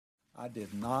I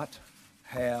did not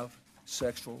have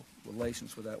sexual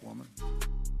relations with that woman.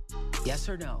 Yes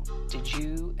or no? Did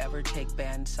you ever take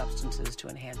banned substances to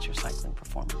enhance your cycling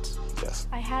performance? Yes.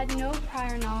 I had no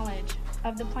prior knowledge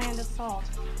of the planned assault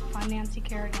on Nancy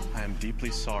Kerrigan. I am deeply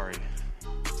sorry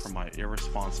for my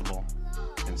irresponsible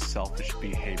and selfish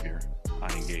behavior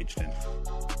I engaged in.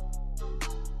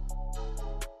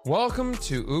 Welcome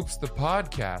to Oops the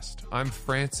Podcast. I'm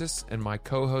Francis, and my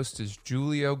co-host is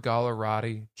Giulio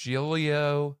Gallerati.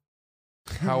 Giulio,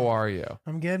 how are you?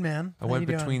 I'm good, man. I went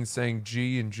between saying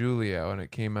G and Giulio, and it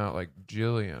came out like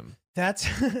Jillian.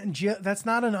 That's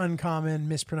not an uncommon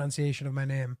mispronunciation of my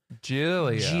name.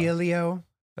 Giulio.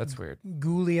 That's weird.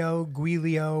 Giulio,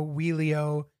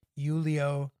 Wheelio,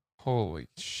 Julio. Holy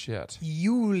shit.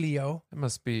 Julio. It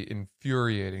must be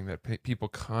infuriating that people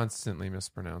constantly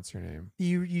mispronounce your name.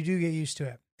 You do get used to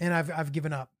it, and I've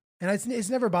given up, and it's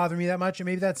never bothered me that much. And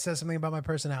maybe that says something about my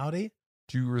personality.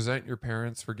 Do you resent your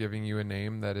parents for giving you a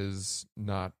name that is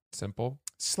not simple?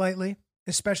 Slightly,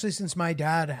 especially since my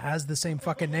dad has the same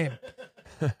fucking name,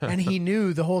 and he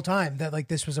knew the whole time that like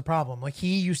this was a problem. Like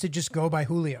he used to just go by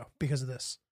Julio because of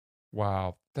this.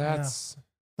 Wow, that's.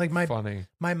 Like funny.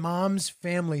 My mom's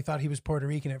family thought he was Puerto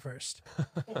Rican at first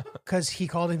because he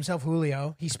called himself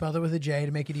Julio. He spelled it with a J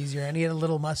to make it easier, and he had a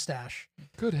little mustache.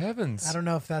 Good heavens! I don't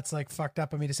know if that's like fucked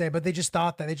up of me to say, but they just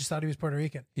thought he was Puerto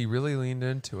Rican. He really leaned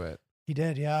into it. He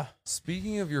did, yeah.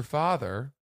 Speaking of your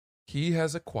father, he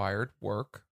has acquired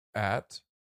work at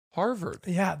Harvard.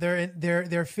 Yeah,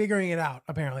 they're figuring it out.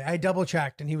 Apparently, I double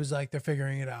checked, and he was like, they're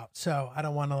figuring it out. So I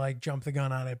don't want to like jump the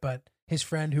gun on it, but his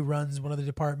friend who runs one of the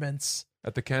departments.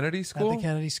 At the Kennedy School? At the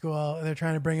Kennedy School. They're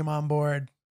trying to bring him on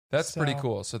board. That's pretty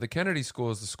cool. So the Kennedy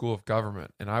School is the school of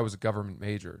government, and I was a government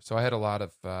major. So I had a lot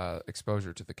of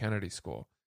exposure to the Kennedy School.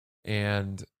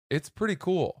 And it's pretty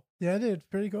cool. Yeah, dude, it's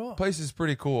pretty cool. The place is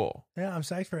pretty cool. Yeah, I'm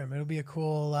psyched for him. It'll be a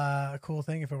cool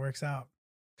thing if it works out.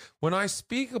 When I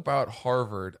speak about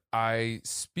Harvard, I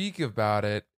speak about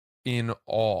it in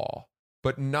awe,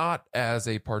 but not as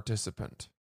a participant.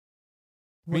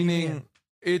 Meaning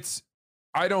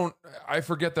I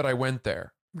forget that I went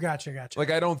there. Gotcha. Like,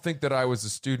 I don't think that I was a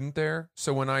student there.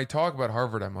 So when I talk about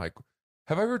Harvard, I'm like,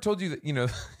 have I ever told you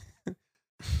that,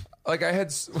 like I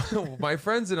had my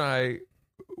friends and I,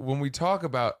 when we talk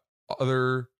about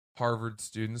other Harvard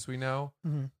students we know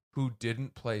who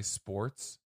didn't play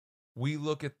sports, we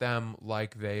look at them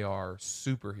like they are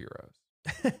superheroes.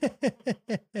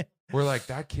 We're like,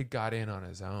 that kid got in on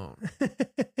his own.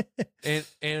 And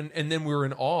then we were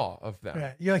in awe of them.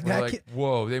 Right. You're like, we're like,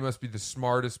 whoa, they must be the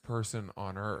smartest person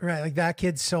on earth. Right. Like that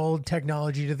kid sold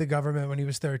technology to the government when he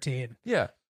was 13. Yeah.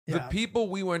 The people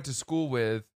we went to school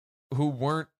with who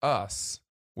weren't us,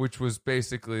 which was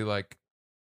basically like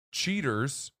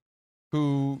cheaters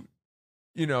who,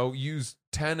 used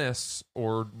tennis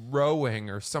or rowing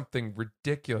or something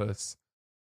ridiculous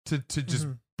to just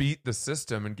beat the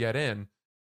system and get in.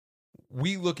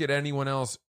 We look at anyone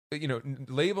else,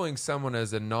 labeling someone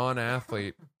as a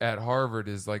non-athlete at Harvard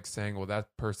is like saying, well, that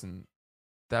person's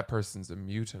a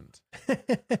mutant.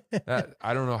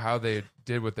 I don't know how they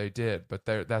did what they did, but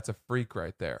that's a freak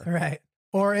right there. Right.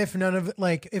 Or if none of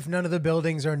the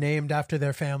buildings are named after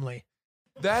their family.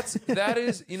 That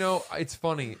is, it's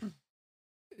funny.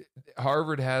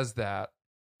 Harvard has that.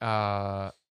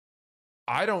 I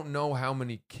don't know how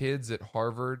many kids at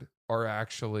Harvard are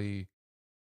actually.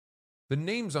 The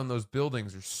names on those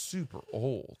buildings are super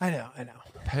old. I know.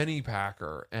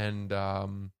 Pennypacker and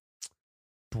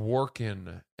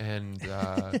Dworkin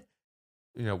and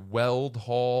Weld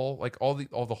Hall, like all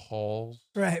the halls.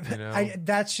 Right.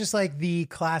 That's just like the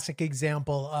classic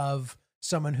example of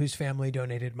someone whose family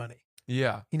donated money.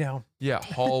 Yeah. Yeah,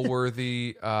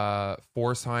 Hallworthy,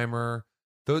 Forsheimer,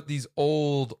 these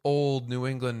old New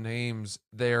England names.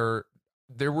 There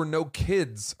were no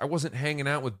kids. I wasn't hanging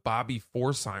out with Bobby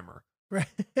Forsheimer. Right.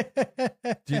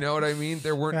 Do you know what I mean?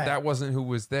 There weren't. Right. That wasn't who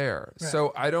was there. Right.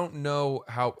 So I don't know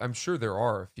how. I'm sure there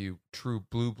are a few true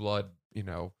blue blood.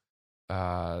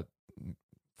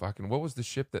 Fucking what was the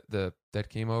ship that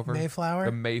came over? Mayflower.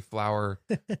 The Mayflower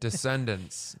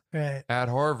descendants. Right. At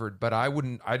Harvard, but I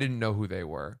didn't know who they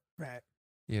were. Right.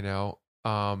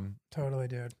 Totally,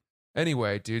 dude.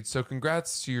 Anyway, dude. So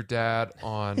congrats to your dad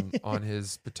on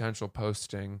his potential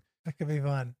posting. That could be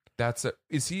fun.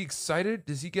 Is he excited?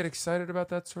 Does he get excited about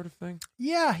that sort of thing?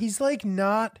 Yeah, he's like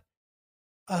not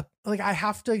like I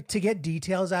have to get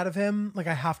details out of him. Like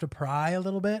I have to pry a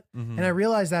little bit. Mm-hmm. And I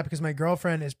realize that because my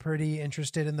girlfriend is pretty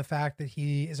interested in the fact that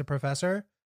he is a professor.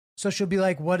 So she'll be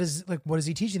like, what is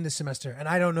he teaching this semester? And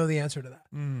I don't know the answer to that.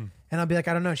 And I'll be like,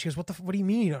 I don't know. She goes, what do you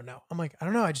mean you don't know? I'm like, I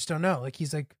don't know. I just don't know. Like,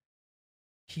 he's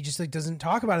he just like doesn't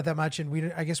talk about it that much,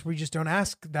 and I guess we just don't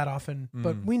ask that often.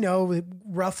 But we know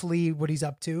roughly what he's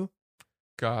up to.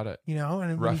 Got it. You know,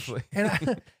 and Roughly.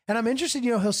 and I'm interested.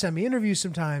 You know, he'll send me interviews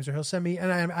sometimes, or he'll send me,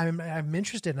 and I'm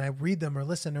interested, and I read them or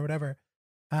listen or whatever.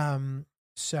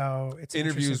 So it's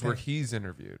interviews where he's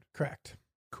interviewed. Correct.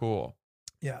 Cool.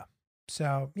 Yeah.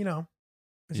 So, you know,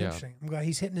 it's interesting. I'm glad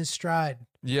he's hitting his stride.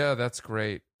 Yeah, that's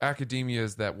great. Academia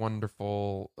is that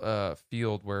wonderful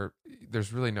field where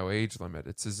there's really no age limit.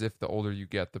 It's as if the older you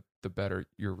get, the better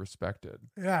you're respected.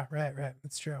 Yeah, right.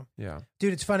 It's true. Yeah.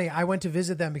 Dude, it's funny. I went to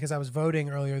visit them because I was voting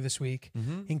earlier this week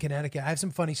in Connecticut. I have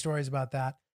some funny stories about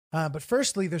that. But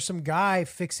firstly, there's some guy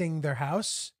fixing their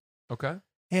house. Okay.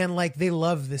 And like, they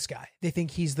love this guy. They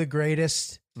think he's the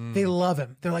greatest. They love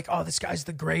him. They're like, oh, this guy's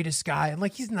the greatest guy. And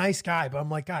like, he's a nice guy. But I'm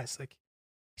like, guys, like,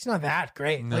 he's not that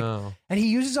great. No. Like, and he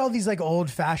uses all these like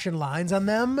old fashioned lines on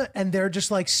them. And they're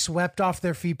just like swept off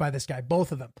their feet by this guy.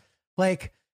 Both of them.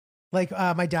 Like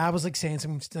my dad was like saying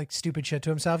some like stupid shit to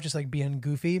himself, just like being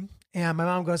goofy. And my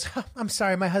mom goes, I'm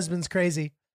sorry, my husband's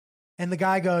crazy. And the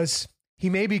guy goes, he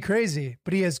may be crazy,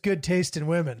 but he has good taste in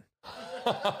women.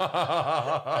 And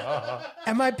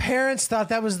my parents thought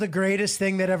that was the greatest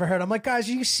thing they'd ever heard. I'm like, guys,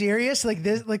 are you serious? Like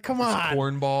this, like, come on.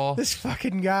 Cornball. This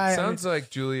fucking guy. Sounds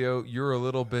like, Julio, you're a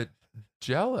little bit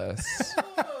jealous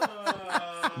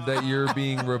that you're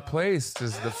being replaced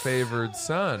as the favored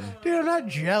son. Dude, I'm not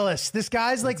jealous. This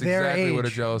guy's like That's their exactly age. what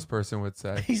a jealous person would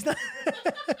say. He's not.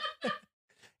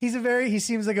 He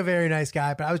seems like a very nice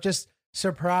guy, but I was just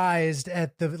surprised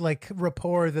at the like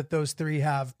rapport that those three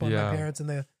have, both my parents and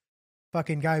the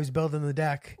fucking guy who's building the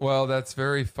deck. Well, that's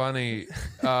very funny.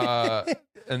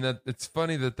 And that it's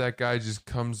funny that guy just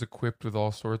comes equipped with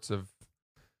all sorts of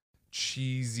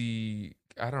cheesy,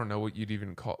 I don't know what you'd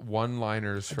even call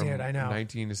one-liners from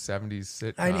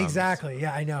 1970s sitcoms. Exactly.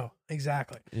 Yeah, I know.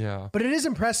 Exactly. Yeah. But it is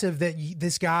impressive that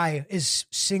this guy is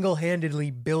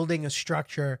single-handedly building a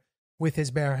structure with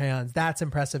his bare hands. That's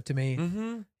impressive to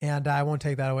me. And I won't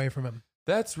take that away from him.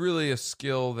 That's really a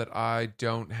skill that I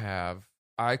don't have.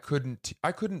 I couldn't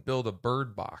build a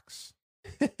bird box.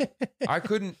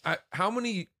 How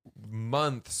many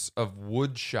months of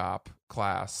wood shop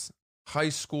class, high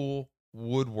school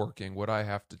woodworking would I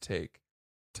have to take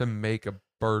to make a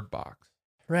bird box?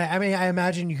 Right. I mean, I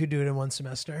imagine you could do it in one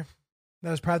semester.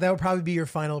 That would probably be your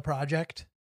final project.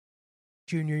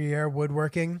 Junior year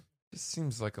woodworking. This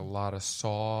seems like a lot of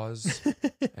saws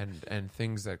and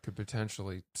things that could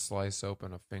potentially slice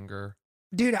open a finger.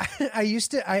 Dude,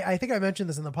 I think I mentioned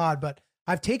this in the pod, but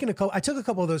I took a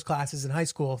couple of those classes in high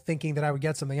school thinking that I would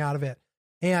get something out of it.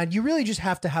 And you really just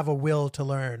have to have a will to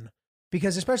learn,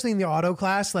 because especially in the auto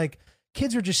class, like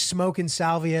kids were just smoking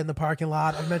salvia in the parking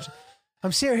lot.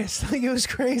 I'm serious. Like, it was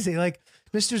crazy. Like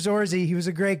Mr. Zorzi, he was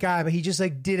a great guy, but he just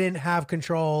like didn't have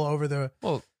control over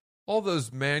all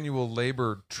those manual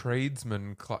labor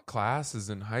tradesman classes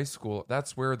in high school.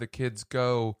 That's where the kids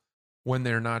go when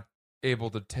they're not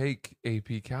able to take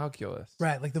AP calculus.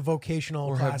 Right, like the vocational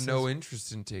or classes. have no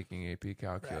interest in taking AP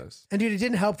calculus. Right. And dude, it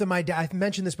didn't help that my dad, I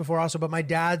mentioned this before also, but my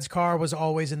dad's car was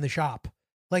always in the shop.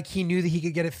 Like, he knew that he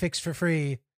could get it fixed for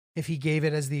free if he gave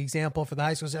it as the example for the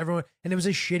high school. So everyone, and it was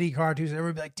a shitty car too, so everyone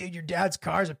would be like, dude, your dad's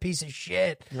car's a piece of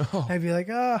shit. Oh. I'd be like,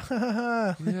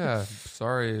 oh. Yeah,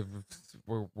 sorry,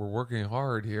 we're working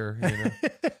hard here. You know?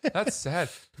 That's sad.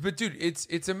 But dude,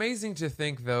 it's amazing to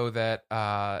think though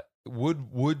that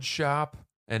wood shop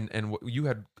and you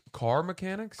had car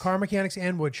mechanics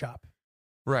and wood shop,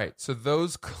 right? So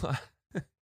those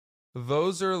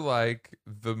those are like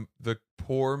the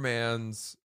poor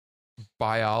man's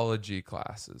biology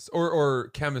classes or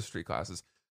chemistry classes.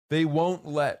 They won't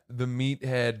let the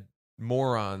meathead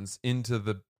morons into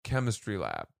the chemistry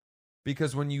lab,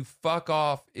 because when you fuck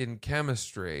off in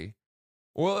chemistry,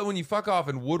 well, when you fuck off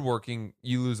in woodworking,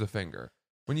 you lose a finger.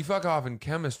 When you fuck off in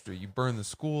chemistry, you burn the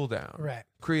school down. Right.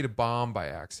 Create a bomb by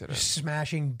accident. You're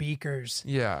smashing beakers.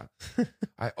 Yeah.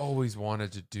 I always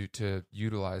wanted to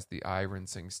utilize the eye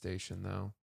rinsing station,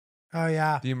 though. Oh,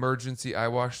 yeah. The emergency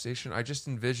eyewash station. I just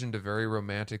envisioned a very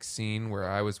romantic scene where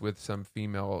I was with some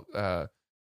female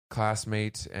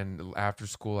classmate and after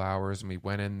school hours, and we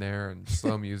went in there and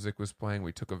slow music was playing.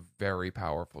 We took a very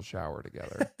powerful shower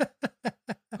together.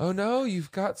 Oh no,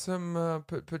 you've got some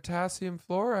potassium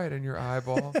fluoride in your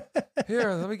eyeball.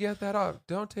 Here, let me get that off.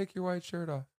 Don't take your white shirt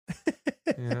off.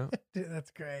 You know? Dude,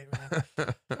 that's great,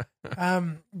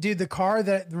 man. Dude,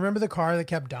 remember the car that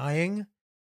kept dying?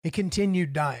 It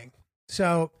continued dying.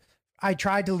 So I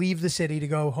tried to leave the city to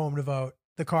go home to vote.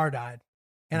 The car died.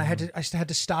 And I had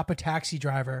to stop a taxi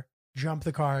driver, jump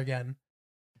the car again.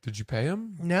 Did you pay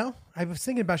him? No, I was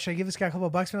thinking about, should I give this guy a couple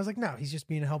of bucks? And I was like, no, he's just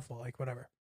being helpful. Like, whatever.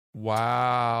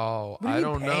 Wow. What do you I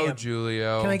don't pay know, him?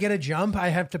 Julio. Can I get a jump? I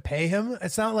have to pay him.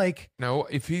 It's not like No,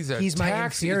 if he's my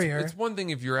taxi, inferior. it's one thing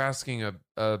if you're asking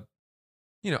a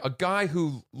guy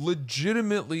who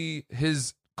legitimately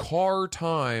his car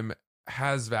time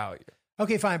has value.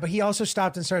 okay, fine, but he also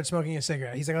stopped and started smoking a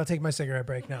cigarette. He's like, I'll take my cigarette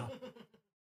break now.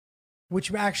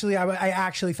 Which actually, I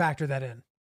actually factor that in.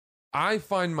 I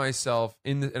find myself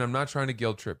and I'm not trying to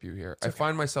guilt trip you here. I okay.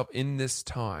 find myself in this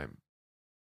time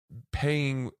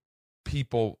paying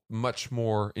people much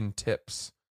more in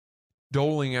tips,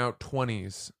 doling out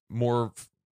 20s more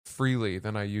freely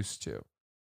than I used to.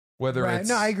 Whether Right. it's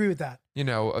No, I agree with that.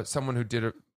 Someone who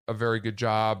did a very good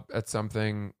job at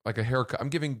something like a haircut. I'm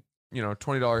giving $20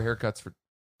 haircuts for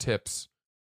tips,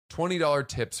 $20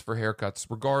 tips for haircuts,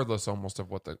 regardless almost of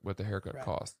what the haircut Right.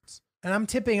 costs. And I'm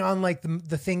tipping on like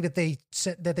the thing that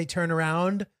they turn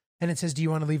around and it says, "Do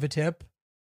you want to leave a tip?"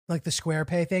 Like the Square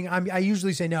Pay thing. I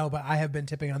usually say no, but I have been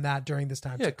tipping on that during this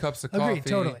time. Yeah, too. cups of Agreed, coffee.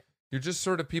 totally. You're just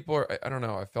sort of people are. I don't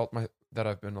know. I felt that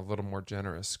I've been a little more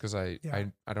generous because I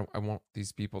want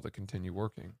these people to continue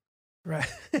working. Right.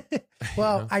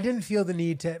 Well, know? I didn't feel the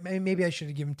need to. Maybe I should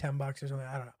have given $10 or something.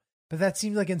 I don't know. But that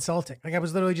seemed like insulting. Like I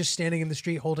was literally just standing in the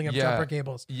street holding up jumper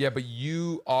cables. Yeah, but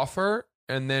you offer,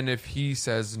 and then if he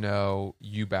says no,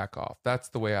 you back off. That's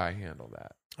the way I handle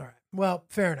that. All right. Well,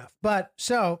 fair enough. But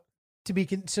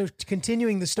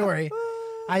continuing the story,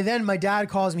 my dad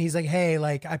calls me. He's like, "Hey,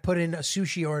 like I put in a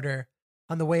sushi order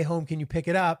on the way home. Can you pick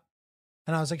it up?"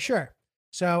 And I was like, "Sure."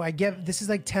 So this is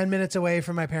like 10 minutes away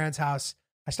from my parents' house.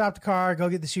 I stop the car, go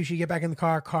get the sushi, get back in the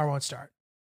car won't start.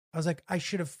 I was like, I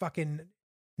should have fucking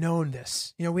known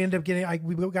this. We ended up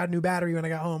we got a new battery when I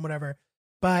got home, whatever.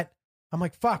 But I'm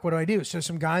like, fuck, what do I do? So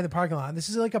some guy in the parking lot, this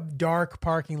is like a dark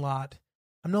parking lot.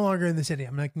 I'm no longer in the city.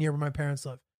 I'm like near where my parents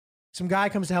live. Some guy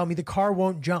comes to help me. The car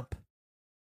won't jump.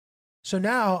 So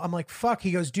now I'm like, fuck.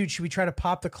 He goes, "Dude, should we try to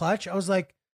pop the clutch?" I was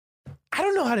like, I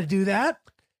don't know how to do that.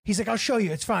 He's like, "I'll show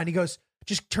you. It's fine." He goes,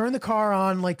 "Just turn the car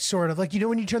on, like sort of like,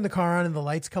 when you turn the car on and the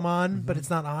lights come on, but it's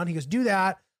not on." He goes, "Do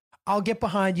that. I'll get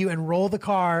behind you and roll the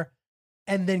car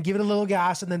and then give it a little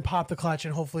gas and then pop the clutch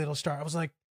and hopefully it'll start." I was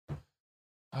like,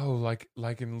 oh,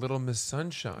 like in Little Miss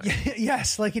Sunshine.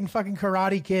 yes, like in fucking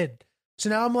Karate Kid. So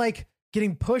now I'm like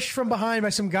getting pushed from behind by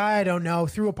some guy I don't know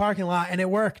through a parking lot, and it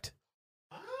worked.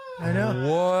 I know.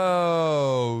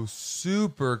 Whoa,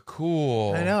 super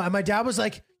cool. I know. And my dad was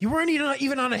like, "You weren't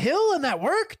even on a hill and that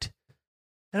worked?"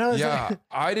 And I was like,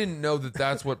 I didn't know that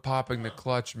that's what popping the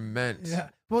clutch meant. yeah.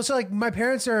 Well, so like my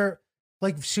parents are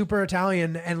like super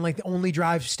Italian and like only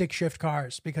drive stick shift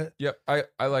cars because, Yep,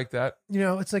 I like that.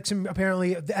 it's like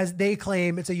apparently, as they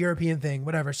claim, it's a European thing,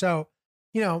 whatever. So,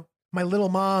 my little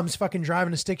mom's fucking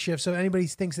driving a stick shift. So anybody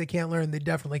thinks they can't learn, they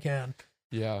definitely can.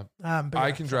 Yeah. But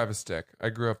I can drive a stick. I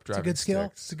grew up driving It's a good skill.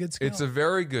 sticks. It's a good skill. It's a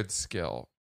very good skill.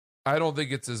 I don't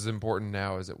think it's as important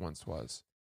now as it once was.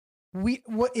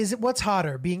 What's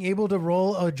hotter, being able to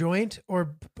roll a joint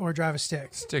or drive a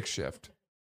stick? Stick shift,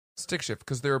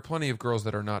 because there are plenty of girls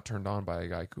that are not turned on by a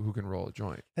guy who can roll a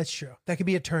joint. That's true. That could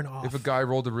be a turn off. If a guy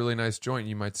rolled a really nice joint,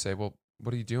 you might say, "Well,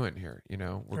 what are you doing here?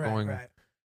 We're going. Right.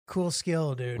 Cool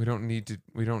skill, dude. We don't need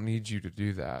you to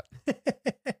do that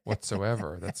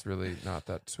whatsoever. That's really not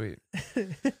that sweet."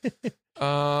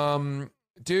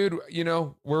 Dude,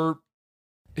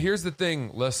 here's the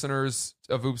thing, listeners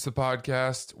of Oops the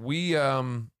Podcast. We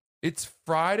it's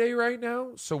Friday right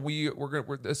now, so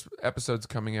this episode's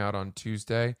coming out on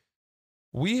Tuesday.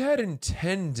 We had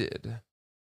intended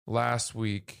last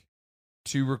week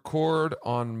to record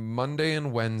on Monday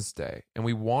and Wednesday, and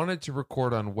we wanted to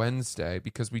record on Wednesday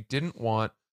because we didn't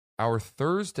want our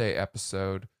Thursday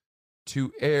episode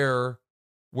to air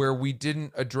where we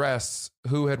didn't address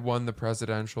who had won the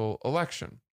presidential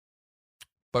election.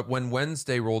 But when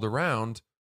Wednesday rolled around,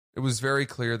 it was very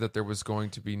clear that there was going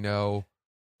to be no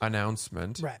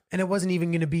announcement. Right. And it wasn't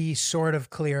even going to be sort of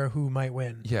clear who might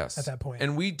win. Yes. At that point.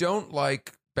 And we don't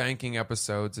like banking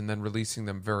episodes and then releasing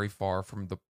them very far from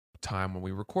the time when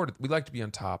we recorded. We like to be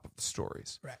on top of the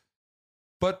stories. Right.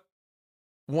 But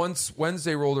once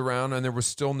Wednesday rolled around and there was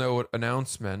still no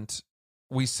announcement,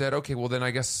 we said, okay, well then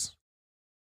I guess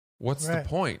what's the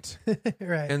point?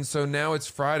 Right. And so now it's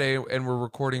Friday and we're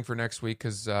recording for next week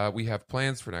because we have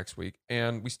plans for next week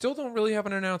and we still don't really have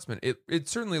an announcement. It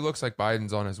certainly looks like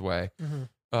Biden's on his way.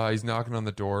 Mm-hmm. He's knocking on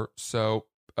the door. So,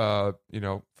 for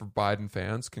Biden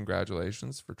fans,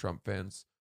 congratulations. For Trump fans,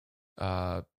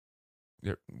 4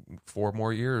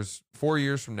 years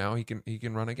from now, he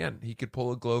can run again. He could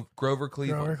pull a Grover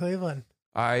Cleveland. Grover Cleveland.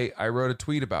 I wrote a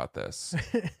tweet about this.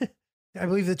 I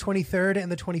believe the 23rd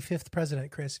and the 25th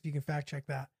president, Chris, if you can fact check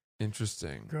that.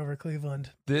 Interesting. Grover Cleveland.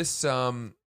 This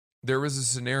there was a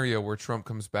scenario where Trump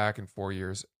comes back in 4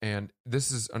 years, and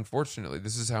this is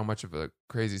how much of a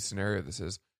crazy scenario this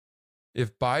is.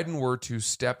 If Biden were to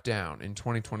step down in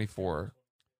 2024,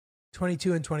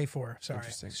 22 and 24.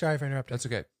 Interesting. Sorry for interrupting. that's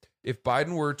okay. If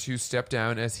Biden were to step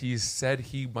down, as he said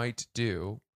he might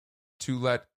do, to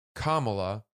let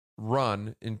Kamala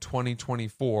run in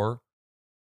 2024,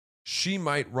 she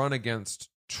might run against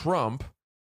Trump,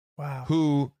 Wow.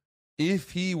 who,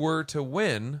 if he were to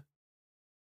win,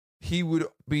 he would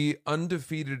be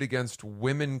undefeated against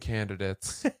women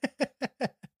candidates,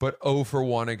 but 0 for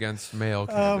 1 against male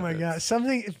candidates. Oh my God.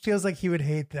 Something, it feels like he would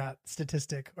hate that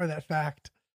statistic or that fact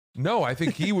No, I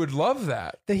think he would love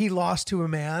that. that he lost to a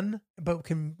man, but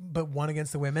won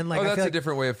against the women. Like, Oh, I that's feel a like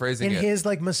different way of phrasing in it. his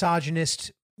like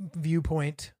misogynist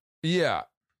viewpoint. Yeah.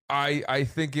 I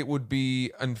think it would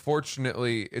be,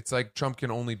 unfortunately, it's like Trump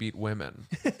can only beat women,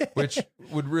 which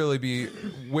would really be,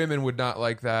 women would not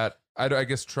like that. I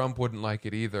guess Trump wouldn't like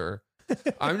it either.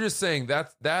 I'm just saying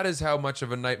that is how much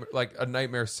of a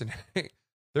nightmare scenario.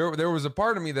 There was a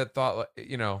part of me that thought,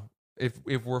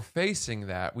 if we're facing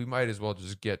that, we might as well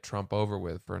just get Trump over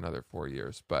with for another 4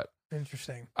 years. But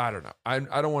Interesting. I don't know. I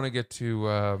don't want to get too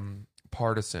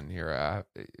partisan here.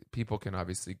 People can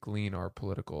obviously glean our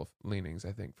political leanings,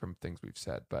 I think, from things we've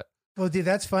said. But Well, dude,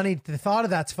 that's funny. The thought of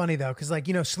that's funny though, because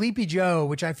Sleepy Joe,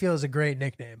 which I feel is a great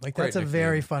nickname. Like that's Great a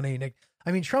very nickname. funny nick.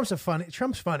 I mean, Trump's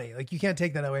funny. Like you can't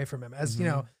take that away from him. As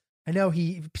I know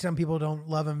some people don't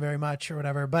love him very much or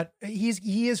whatever, but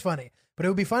he is funny. But it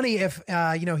would be funny if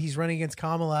he's running against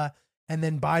Kamala and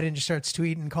then Biden just starts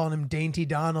tweeting, calling him Dainty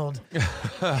Donald.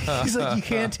 He's like, you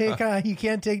can't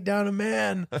take down a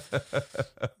man.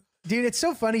 Dude, it's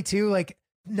so funny too. Like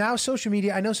now social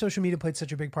media, I know social media played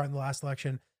such a big part in the last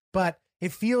election, but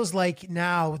it feels like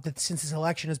now that since this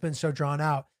election has been so drawn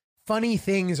out, funny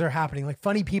things are happening. Like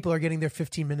funny people are getting their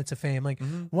 15 minutes of fame. Like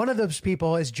one of those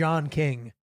people is John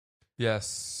King,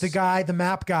 yes, the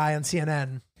map guy on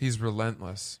CNN. he's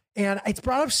relentless. And it's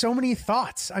brought up so many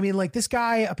thoughts. I mean, like this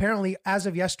guy apparently, as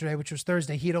of yesterday, which was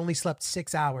Thursday, he had only slept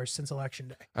 6 hours since election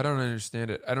day. I don't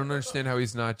understand it. I don't understand how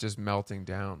he's not just melting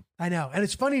down. I know. And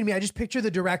it's funny to me. I just picture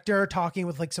the director talking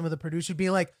with like some of the producers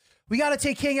being like, we got to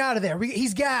take King out of there.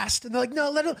 He's gassed. And they're like, no,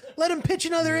 let him pitch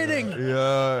another inning.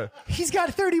 Yeah. He's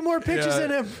got 30 more pitches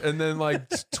in him. And then like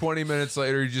 20 minutes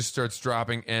later, he just starts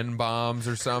dropping N-bombs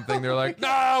or something. They're like,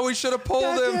 no, we should have pulled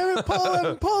God him. damn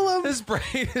it, pull him. His brain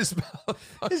is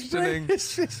His brain malfunctioning.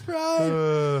 is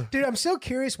fried. Dude, I'm so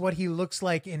curious what he looks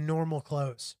like in normal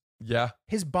clothes. Yeah.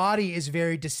 His body is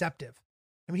very deceptive.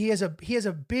 I mean, he has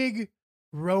a big,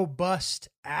 robust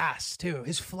ass too.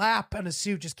 His flap on his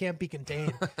suit just can't be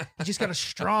contained. He just got a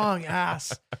strong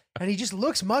ass, and he just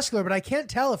looks muscular. But I can't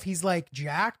tell if he's like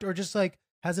jacked or just like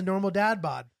has a normal dad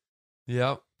bod.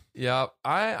 Yep.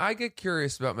 I get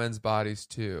curious about men's bodies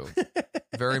too.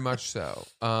 Very much so.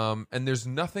 And there's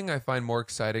nothing I find more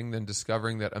exciting than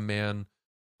discovering that a man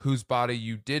whose body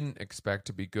you didn't expect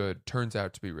to be good turns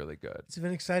out to be really good. It's an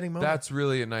exciting moment. That's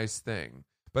really a nice thing.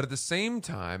 But at the same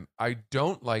time, I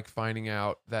don't like finding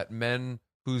out that men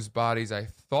whose bodies I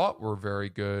thought were very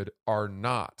good are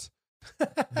not.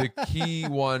 The key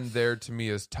one there to me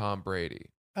is Tom Brady.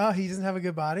 Oh, he doesn't have a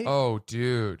good body? Oh,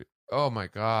 dude. Oh, my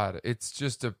God. It's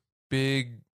just a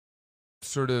big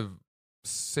sort of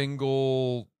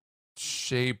single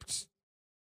shaped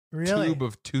Really? tube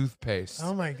of toothpaste.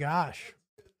 Oh my gosh.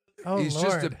 Oh, He's Lord.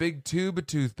 just a big tube of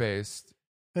toothpaste.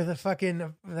 With a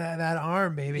fucking, that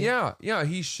arm, baby. Yeah,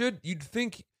 he should. You'd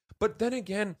think. But then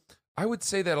again, I would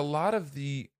say that a lot of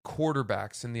the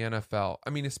quarterbacks in the NFL, I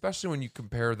mean, especially when you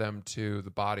compare them to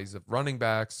the bodies of running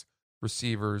backs,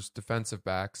 receivers, defensive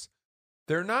backs,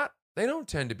 they don't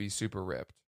tend to be super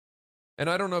ripped. And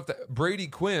I don't know if Brady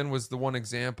Quinn was the one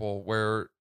example where,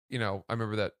 I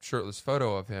remember that shirtless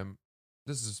photo of him.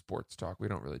 This is sports talk. We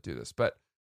don't really do this. But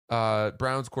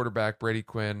Browns quarterback Brady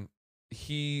Quinn,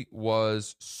 he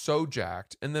was so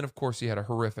jacked. And then, of course, he had a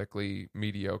horrifically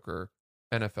mediocre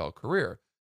NFL career.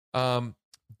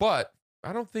 But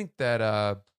I don't think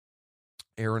that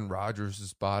Aaron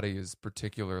Rodgers' body is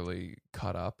particularly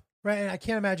cut up. Right, and I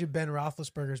can't imagine Ben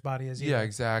Roethlisberger's body is either. Yeah,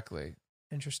 exactly.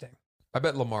 Interesting. I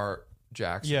bet Lamar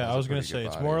Jackson. Yeah, has I was going going to say,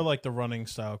 it's more like the running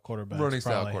style quarterbacks. running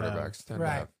style probably have. quarterbacks tend to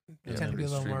Right. have They tend to be a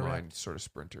pretty little more streamlined ripped. sort of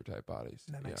sprinter type bodies.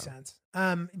 That makes Yeah. sense.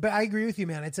 But I agree with you,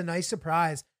 man. It's a nice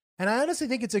surprise. And I honestly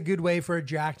think it's a good way for a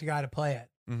jacked guy to play it.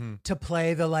 Mm-hmm. To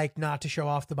play the like not to show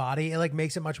off the body. It like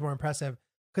makes it much more impressive.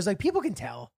 Because like people can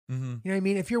tell. Mm-hmm. You know what I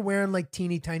mean? If you're wearing like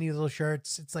teeny tiny little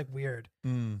shirts, it's like weird.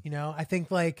 Mm. You know, I think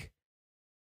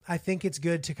it's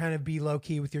good to kind of be low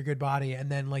key with your good body, and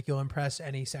then like you'll impress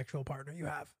any sexual partner you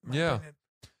have. in my Yeah. opinion.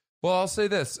 Well, I'll say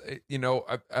this.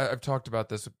 I've talked about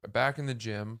this back in the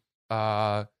gym,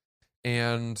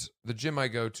 and the gym I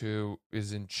go to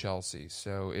is in Chelsea,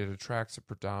 so it attracts a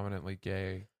predominantly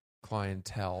gay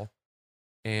clientele,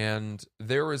 and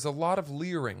there is a lot of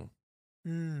leering.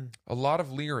 A lot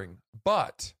of leering.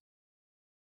 But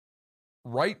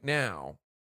right now,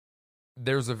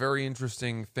 there's a very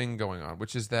interesting thing going on,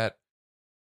 which is that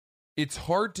it's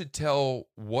hard to tell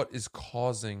what is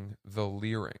causing the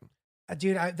leering.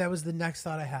 Dude, that was the next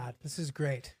thought I had. This is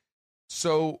great.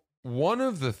 So one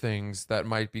of the things that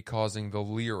might be causing the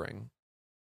leering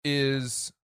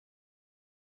is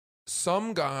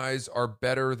some guys are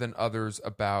better than others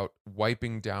about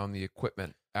wiping down the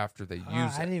equipment after they use I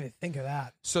it. didn't even think of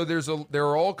that. So there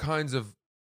are all kinds of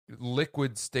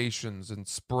liquid stations and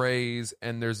sprays,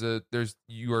 and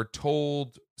you are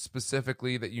told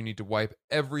specifically that you need to wipe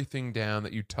everything down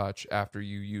that you touch after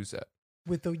you use it.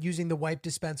 With using the wipe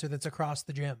dispenser that's across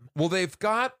the gym. Well, they've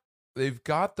got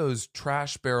those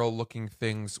trash barrel looking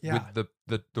things with the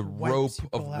rope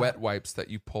of wet wipes that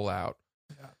you pull out.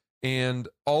 Yeah. And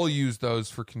I'll use those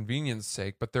for convenience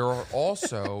sake, but there are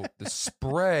also the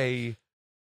spray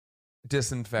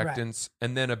disinfectants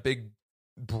and then a big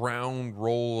brown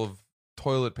roll of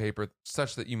toilet paper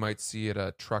such that you might see at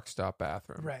a truck stop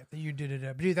bathroom. Right. You did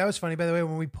it. Dude, that was funny. By the way,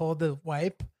 when we pulled the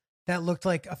wipe, that looked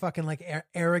like a fucking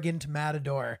arrogant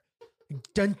matador.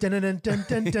 Dun, dun, dun, dun,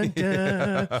 dun, dun, dun.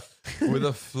 Yeah, with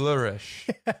a flourish.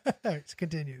 It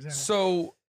continues. Right.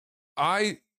 So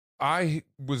I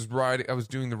was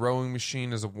doing the rowing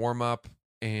machine as a warm-up,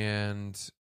 and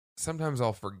sometimes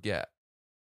I'll forget.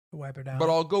 Wipe her down. But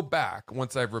I'll go back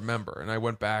once I remember. And I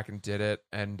went back and did it.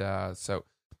 And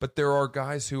but there are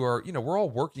guys who are, we're all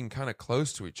working kind of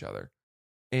close to each other.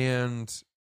 And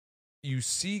you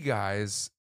see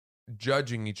guys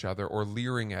judging each other or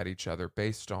leering at each other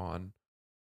based on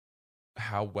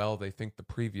how well they think the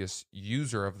previous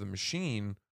user of the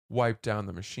machine wiped down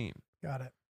the machine. Got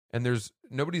it. And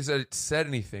nobody's said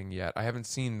anything yet. I haven't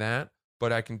seen that,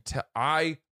 but I can tell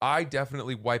I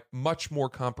definitely wipe much more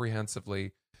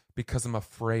comprehensively because I'm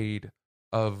afraid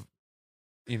of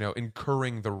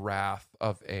incurring the wrath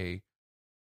of the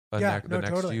next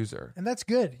totally. user. And that's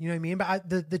good. You know what I mean? But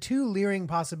the two leering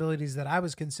possibilities that I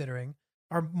was considering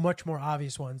are much more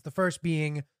obvious ones. The first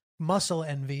being muscle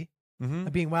envy,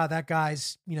 being, wow, that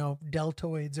guy's,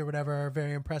 deltoids or whatever are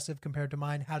very impressive compared to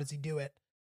mine. How does he do it?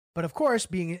 But of course,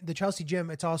 being the Chelsea gym,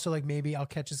 it's also like, maybe I'll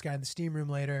catch this guy in the steam room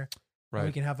later. Right. And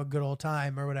we can have a good old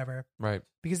time or whatever. Right.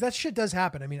 Because that shit does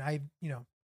happen. I mean, I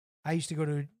used to go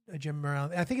to a gym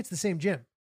around, I think it's the same gym.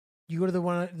 You go to the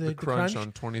one, the Crunch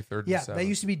on 23rd. Yeah. and 7th. That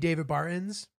used to be David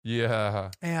Barton's.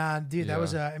 Yeah. And dude, that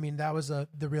was the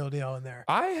real deal in there.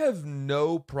 I have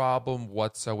no problem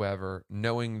whatsoever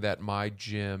knowing that my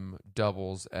gym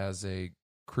doubles as a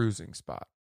cruising spot.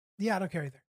 Yeah, I don't care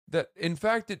either. That, in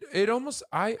fact, it almost,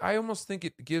 I almost think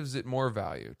it gives it more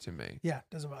value to me. Yeah, it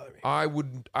doesn't bother me. I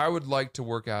would like to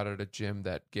work out at a gym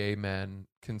that gay men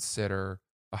consider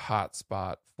a hot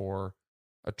spot for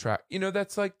a track.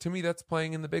 That's like, to me, that's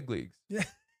playing in the big leagues. Yeah.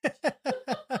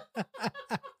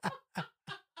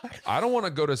 I don't want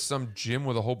to go to some gym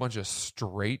with a whole bunch of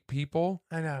straight people.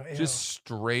 I know. Just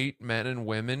straight men and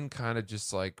women kind of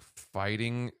just like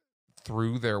fighting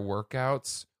through their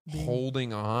workouts.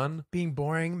 Holding on, being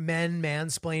boring, men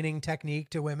mansplaining technique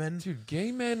to women. Dude,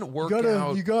 gay men work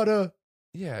out. You gotta.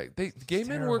 Yeah, gay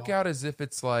men work out as if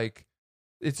it's like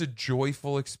it's a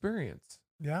joyful experience.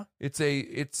 Yeah,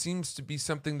 it seems to be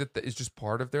something that is just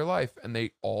part of their life, and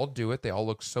they all do it. They all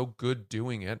look so good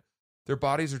doing it. Their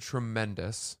bodies are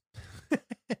tremendous.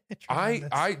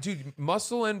 Dude,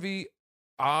 muscle envy.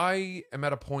 I am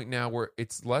at a point now where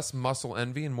it's less muscle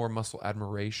envy and more muscle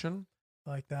admiration.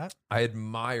 Like that. I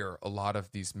admire a lot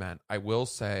of these men. I will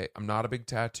say I'm not a big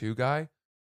tattoo guy,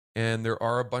 and there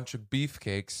are a bunch of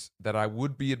beefcakes that I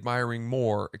would be admiring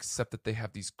more, except that they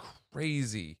have these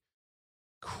crazy,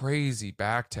 crazy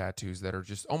back tattoos that are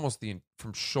just almost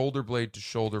from shoulder blade to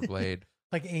shoulder blade.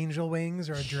 Like angel wings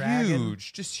or a dragon.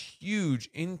 Huge,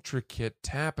 intricate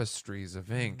tapestries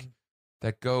of ink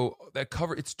that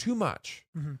cover. It's too much.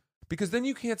 Mm-hmm. Because then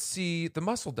you can't see the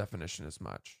muscle definition as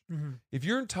much. Mm-hmm. If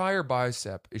your entire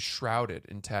bicep is shrouded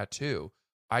in tattoo,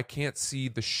 I can't see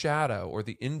the shadow or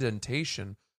the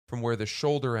indentation from where the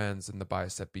shoulder ends and the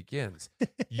bicep begins.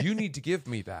 You need to give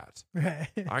me that. Right.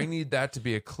 I need that to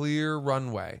be a clear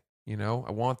runway.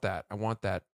 I want that. I want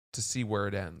that to see where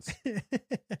it ends. I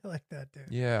like that, dude.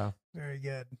 Yeah. Very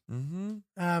good.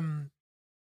 Mm-hmm.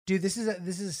 Dude, this is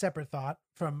a separate thought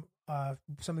from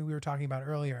something we were talking about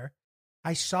earlier.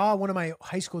 I saw one of my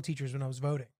high school teachers when I was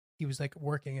voting. He was like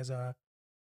working as a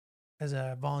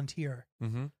volunteer.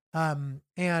 Mm-hmm. And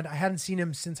I hadn't seen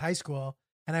him since high school.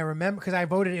 And I remember because I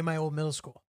voted in my old middle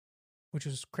school, which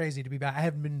was crazy to be back. I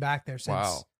haven't been back there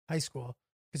since high school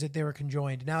because they were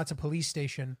conjoined. Now it's a police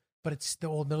station, but it's the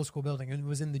old middle school building, and it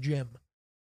was in the gym.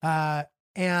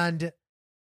 And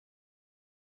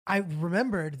I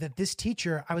remembered that this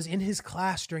teacher, I was in his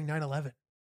class during 9/11,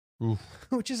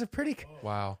 which is a pretty,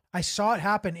 wow. I saw it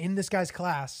happen in this guy's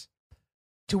class,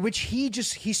 to which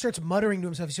he starts muttering to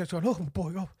himself. He starts going, oh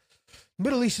boy,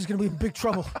 Middle East is going to be in big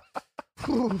trouble.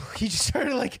 He just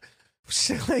started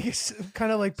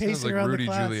kind of like pacing like around Rudy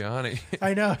the class. Giuliani.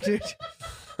 I know, dude.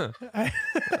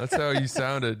 That's how you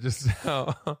sounded just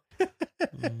now.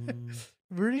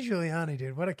 Rudy Giuliani,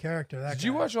 dude. What a character that Did guy.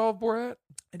 you watch all of Borat?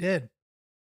 I did.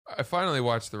 I finally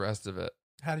watched the rest of it.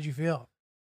 How did you feel?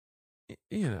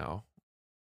 You know,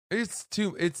 it's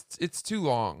too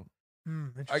long.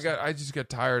 I just got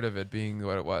tired of it being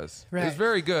what it was. Right. It was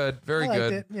very good, very I liked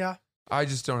good. it, yeah. I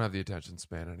just don't have the attention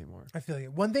span anymore. I feel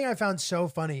you. One thing I found so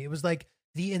funny, it was like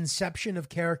the inception of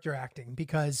character acting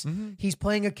because he's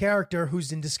playing a character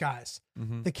who's in disguise.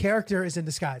 The character is in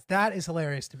disguise. That is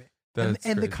hilarious to me.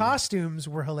 And the costumes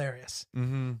were hilarious.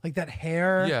 Like that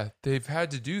hair. Yeah, they've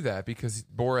had to do that because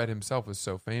Borat himself was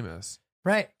so famous.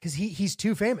 Right, because he's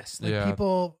too famous. Like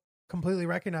people completely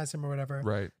recognize him or whatever.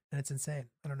 Right. And it's insane.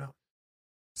 I don't know.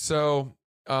 So,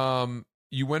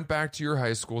 you went back to your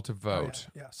high school to vote.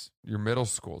 Oh, yeah. Yes. Your middle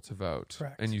school to vote.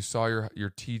 Correct. And you saw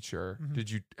your teacher.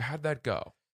 How'd that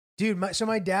go? Dude,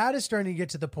 my dad is starting to get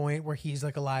to the point where he's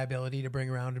like a liability to bring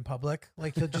around in public.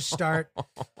 Like he'll just start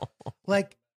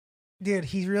like, dude,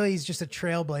 he's just a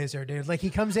trailblazer, dude. Like he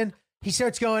comes in, he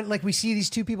starts going, like we see these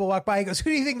two people walk by. He goes, who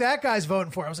do you think that guy's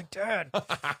voting for? I was like, Dad.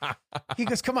 He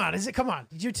goes, come on.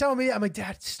 You're telling me? I'm like,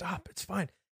 Dad, stop. It's fine.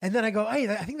 And then I go, hey,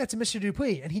 I think that's a Mr.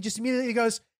 Dupuis. And he just immediately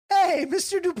goes, hey,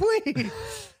 Mr. Dupuis.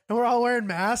 And we're all wearing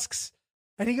masks.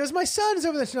 And he goes, my son is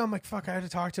over there. So I'm like, fuck, I had to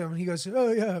talk to him. And he goes,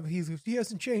 oh, yeah, he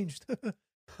hasn't changed. I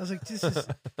was like,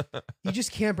 you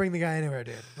just can't bring the guy anywhere,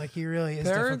 dude. Like, he really is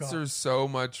Parents difficult. are so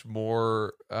much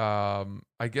more,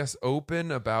 I guess,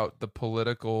 open about the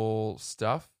political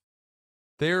stuff.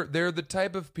 They're the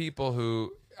type of people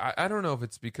who, I don't know if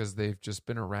it's because they've just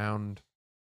been around.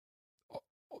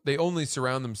 They only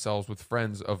surround themselves with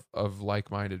friends of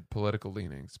like-minded political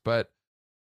leanings. But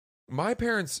my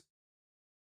parents,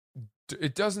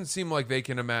 it doesn't seem like they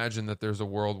can imagine that there's a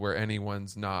world where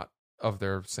anyone's not of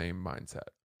their same mindset.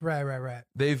 Right.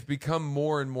 They've become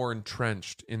more and more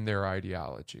entrenched in their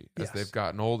ideology as they've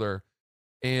gotten older.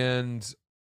 And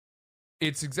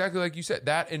it's exactly like you said,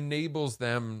 that enables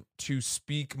them to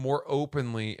speak more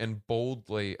openly and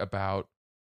boldly about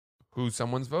who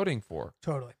someone's voting for.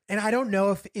 Totally. And I don't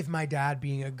know if my dad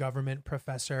being a government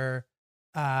professor,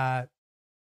 affects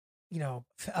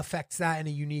that in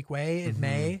a unique way. It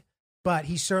may, but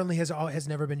he certainly has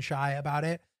never been shy about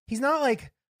it. He's not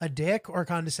like a dick or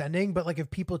condescending, but like if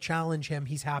people challenge him,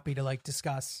 he's happy to like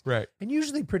discuss. Right. And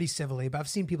usually pretty civilly, but I've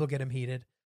seen people get him heated.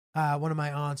 One of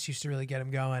my aunts used to really get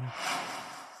him going.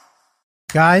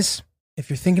 Guys, if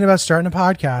you're thinking about starting a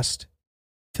podcast,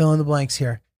 fill in the blanks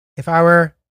here. If I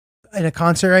were in a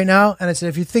concert right now and I said,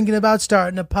 if you're thinking about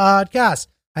starting a podcast,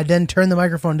 I'd then turn the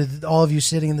microphone to all of you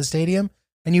sitting in the stadium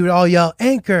and you would all yell,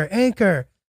 Anchor, Anchor.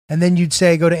 And then you'd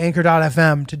say, go to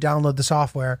anchor.fm to download the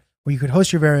software where you could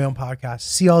host your very own podcast,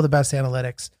 see all the best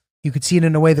analytics. You could see it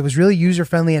in a way that was really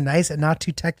user-friendly and nice and not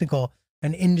too technical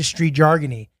and industry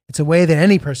jargony. It's a way that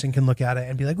any person can look at it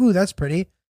and be like, ooh, that's pretty.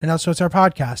 And also it's our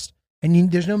podcast.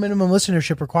 And there's no minimum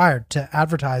listenership required to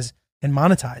advertise and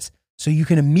monetize. So you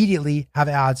can immediately have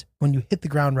ads when you hit the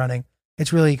ground running.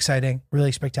 It's really exciting,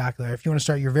 really spectacular. If you want to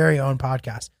start your very own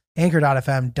podcast,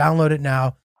 anchor.fm, download it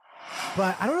now.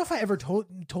 But I don't know if I ever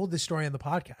told this story on the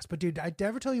podcast, but dude, did I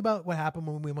ever tell you about what happened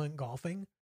when we went golfing?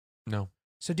 No.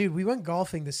 So dude, we went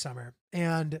golfing this summer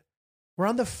and we're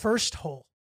on the first hole.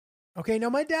 Okay. Now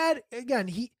my dad, again,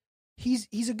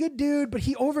 he's a good dude, but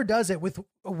he overdoes it with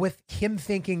him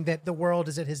thinking that the world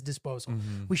is at his disposal.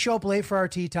 We show up late for our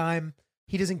tee time.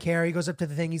 He doesn't care. He goes up to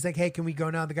the thing. He's like, hey, can we go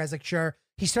now? The guy's like, sure.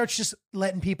 He starts just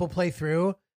letting people play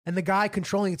through. And the guy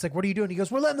controlling it's like, what are you doing? He goes,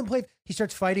 we're letting them play. He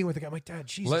starts fighting with the guy. I'm like, Dad,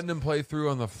 Jesus. Letting him play through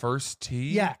on the first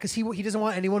tee? Yeah, because he doesn't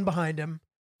want anyone behind him.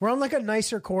 We're on like a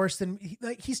nicer course than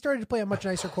he started to play on much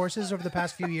nicer courses over the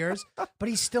past few years, but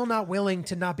he's still not willing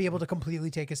to not be able to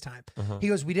completely take his time. He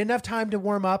goes, we didn't have time to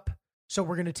warm up, so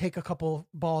we're going to take a couple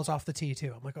balls off the tee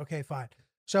too. I'm like, okay, fine.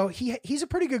 So he's a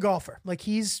pretty good golfer. Like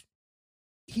he's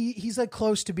like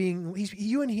close to being.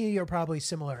 You and he are probably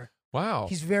similar. Wow.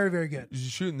 He's very, very good. Did you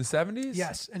shoot in the 70s?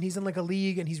 Yes, and he's in like a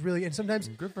league, and and sometimes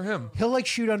Good for him. he'll like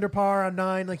shoot under par on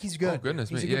 9. Like he's good. Oh, goodness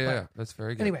He's me. a good Yeah, player. that's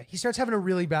very good. Anyway, he starts having a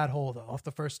really bad hole though off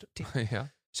the first tee. Yeah.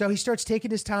 So he starts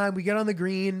taking his time. We get on the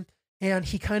green, and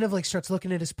he kind of like starts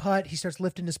looking at his putt. He starts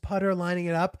lifting his putter, lining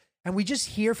it up, and we just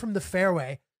hear from the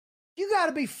fairway, "You got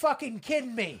to be fucking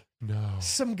kidding me!" No.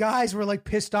 Some guys were like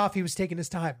pissed off. He was taking his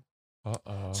time.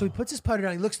 Uh-oh. So he puts his putter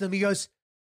down. He looks at them. He goes,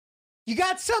 "You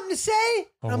got something to say?"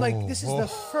 And I'm like, "This is the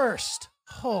first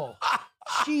hole."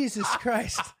 Jesus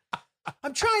Christ.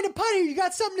 "I'm trying to putt here. You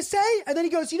got something to say?" And then he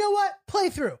goes, "You know what? Play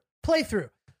through. Play through."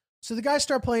 So the guys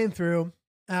start playing through.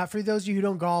 For those of you who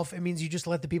don't golf, it means you just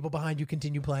let the people behind you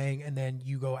continue playing, and then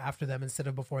you go after them instead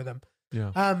of before them.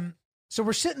 Yeah. So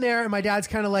we're sitting there, and my dad's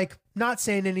kind of like not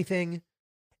saying anything.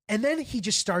 And then he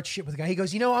just starts shit with the guy. He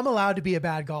goes, "I'm allowed to be a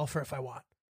bad golfer if I want."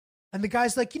 And the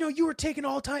guy's like, "You were taking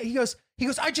all time." He goes,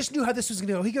 "I just knew how this was going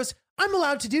to go." He goes, "I'm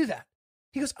allowed to do that."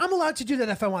 He goes, "I'm allowed to do that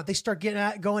if I want." They start going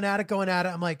at it.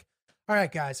 I'm like, "All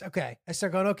right, guys. Okay." I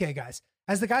start going, "Okay, guys."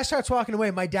 As the guy starts walking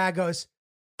away, my dad goes,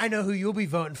 "I know who you'll be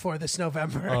voting for this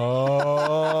November."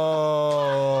 Oh.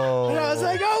 And I was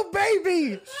like, "Oh,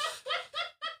 baby."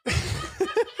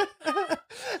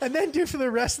 And then, dude, for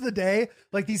the rest of the day,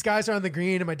 like these guys are on the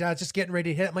green and my dad's just getting ready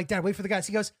to hit. I'm like, "Dad, wait for the guys."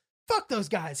 He goes, "Fuck those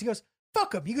guys." He goes,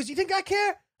 "Fuck them." He goes, "You think I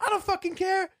care? I don't fucking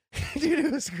care." Dude,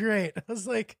 it was great. I was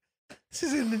like,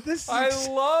 I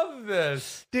love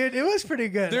this. Dude, it was pretty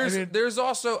good. There's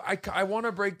also, I want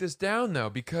to break this down though,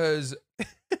 because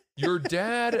your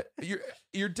dad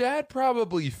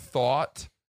probably thought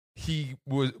he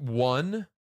won,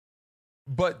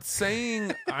 but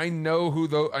saying I know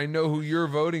who you're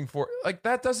voting for, like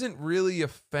that doesn't really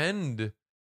offend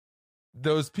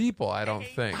those people, I don't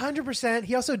think. 100%.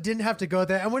 He also didn't have to go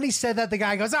there. And when he said that, the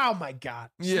guy goes, "Oh my God."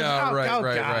 Yeah,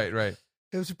 Like, right.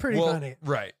 It was pretty funny.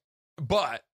 Right.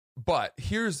 But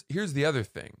here's the other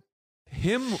thing.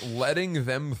 Him letting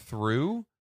them through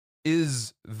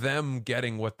is them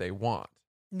getting what they want.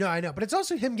 No, I know. But it's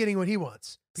also him getting what he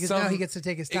wants. Because now he gets to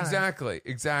take his time. Exactly.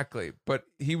 But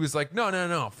he was like,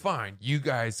 no, fine. You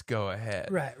guys go ahead.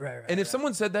 Right. And if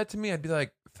someone said that to me, I'd be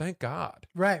like, thank God.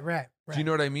 Right. Do you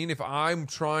know what I mean? If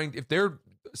they're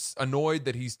annoyed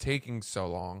that he's taking so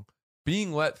long,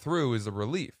 being let through is a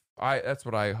relief. That's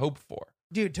what I hope for.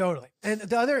 Dude, totally. And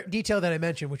the other detail that I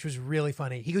mentioned, which was really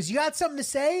funny, he goes, "You got something to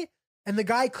say?" And the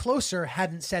guy closer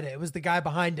hadn't said it. It was the guy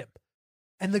behind him.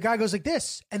 And the guy goes like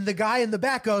this. And the guy in the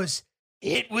back goes,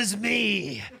 "It was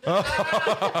me."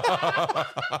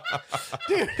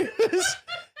 Dude,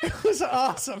 it was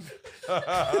awesome.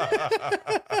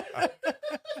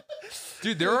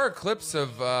 Dude, there are clips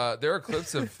of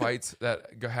fights that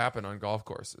happen on golf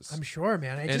courses. I'm sure,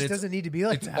 man. It And just doesn't need to be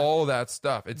like it's that. all that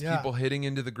stuff. It's Yeah. people hitting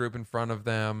into the group in front of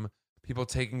them, people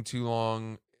taking too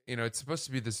long. It's supposed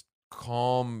to be this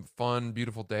calm, fun,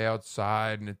 beautiful day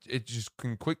outside, and it just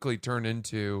can quickly turn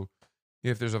into,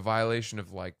 if there's a violation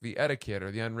of like the etiquette or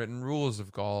the unwritten rules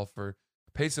of golf or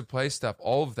pace of play stuff,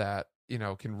 all of that,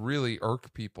 can really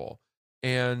irk people.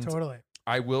 And Totally.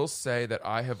 I will say that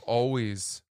I have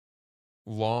always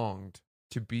longed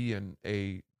to be in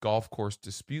a golf course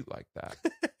dispute like that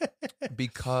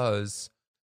because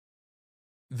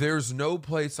there's no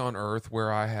place on earth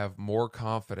where I have more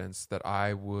confidence that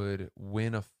I would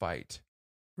win a fight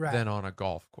Right. than on a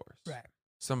golf course. Right.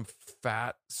 Some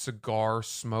fat cigar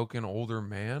smoking older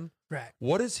man. Right.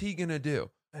 What is he going to do?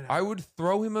 I know. I would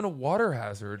throw him in a water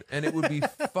hazard and it would be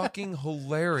fucking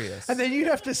hilarious. And then you'd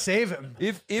have to save him.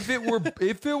 If it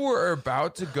were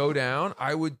about to go down,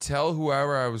 I would tell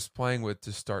whoever I was playing with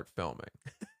to start filming.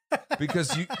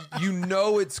 Because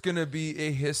it's going to be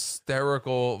a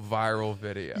hysterical viral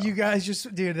video. You guys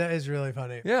dude, that is really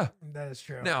funny. Yeah. That is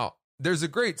true. Now, there's a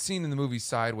great scene in the movie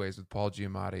Sideways with Paul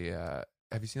Giamatti.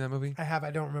 Have you seen that movie?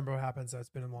 I don't remember what happens. It's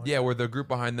been a long Yeah, time. where the group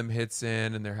behind them hits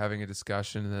in and they're having a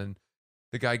discussion, and then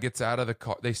the guy gets out of the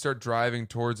car. They start driving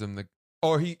towards him.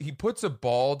 He puts a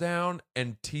ball down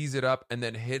and tees it up and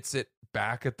then hits it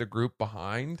back at the group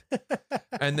behind.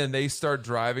 And then they start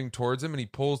driving towards him and he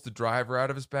pulls the driver out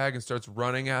of his bag and starts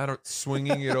running at it,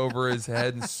 swinging it over his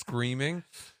head and screaming.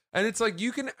 And it's like,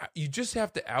 you just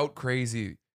have to out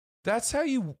crazy. That's how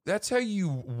you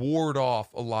ward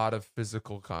off a lot of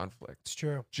physical conflict. It's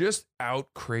true. Just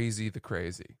out crazy the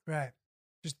crazy. Right.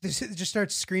 Just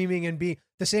start screaming and be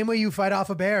the same way you fight off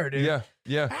a bear, dude. Yeah.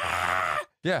 Yeah.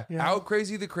 Yeah. Out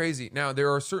crazy the crazy. Now,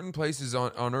 there are certain places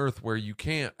on Earth where you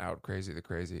can't out crazy the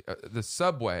crazy. The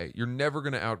subway, you're never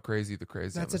going to out crazy the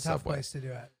crazy. That's on a the tough subway. place to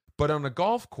do it. But on a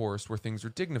golf course where things are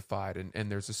dignified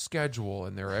and there's a schedule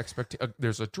and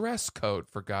there's a dress code,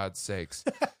 for God's sakes,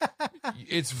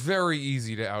 it's very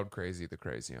easy to out crazy the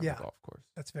crazy on the golf course.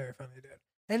 That's very funny, dude.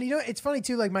 And it's funny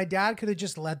too, like my dad could have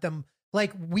just let them,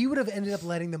 like we would have ended up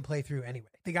letting them play through anyway.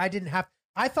 The guy didn't have,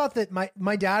 I thought that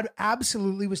my dad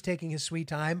absolutely was taking his sweet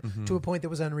time to a point that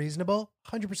was unreasonable.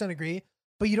 100% agree.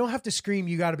 But you don't have to scream,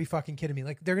 you got to be fucking kidding me.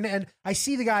 Like they're going to end, I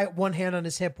see the guy, one hand on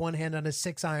his hip, one hand on his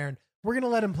 6-iron. We're going to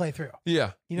let him play through.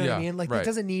 Yeah. You know what I mean? Like it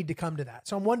doesn't need to come to that.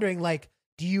 So I'm wondering, like,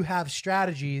 do you have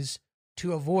strategies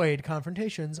to avoid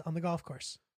confrontations on the golf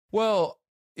course? Well,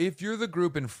 if you're the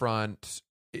group in front,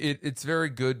 it's very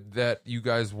good that you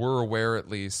guys were aware at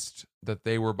least that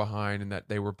they were behind and that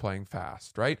they were playing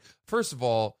fast, right? First of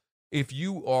all, if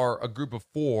you are a group of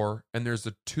 4 and there's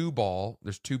a 2-ball,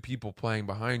 there's 2 people playing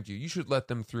behind you, you should let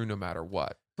them through no matter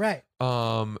what. Right.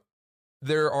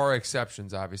 There are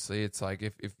exceptions, obviously. It's like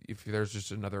if there's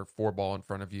just another 4-ball in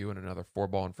front of you and another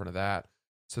 4-ball in front of that,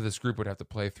 so this group would have to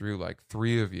play through like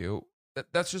 3 of you.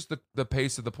 That's just the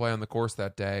pace of the play on the course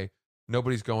that day.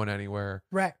 Nobody's going anywhere.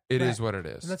 Right. It is what it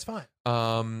is. And that's fine.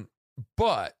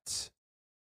 But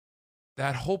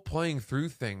that whole playing through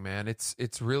thing, man,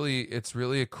 it's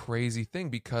really a crazy thing,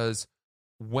 because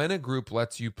when a group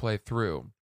lets you play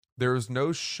through, there is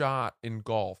no shot in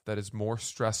golf that is more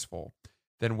stressful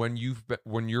than when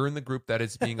you're in the group that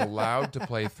is being allowed to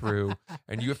play through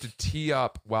and you have to tee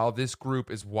up while this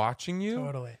group is watching you.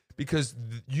 Totally. Because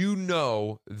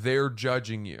they're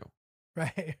judging you.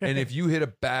 Right. And if you hit a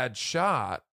bad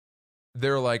shot,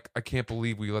 they're like, I can't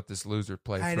believe we let this loser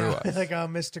play through us. Like,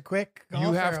 Mr. Quick.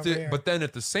 You have to, but then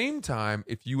at the same time,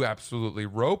 if you absolutely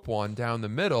rope one down the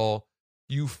middle,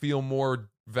 you feel more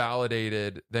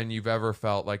validated than you've ever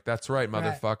felt. Like, that's right,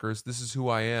 motherfuckers. This is who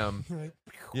I am.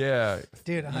 Yeah.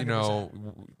 Dude, 100%. You know,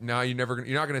 now you're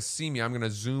not going to see me. I'm going to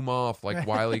zoom off like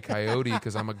Wile E. Coyote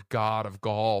because I'm a god of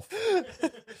golf.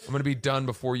 I'm going to be done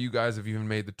before you guys have even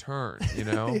made the turn, you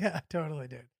know? Yeah, totally,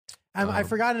 dude. I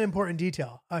forgot an important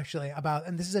detail, actually,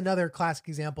 and this is another classic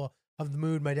example of the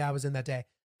mood my dad was in that day.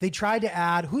 They tried to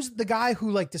add, who's the guy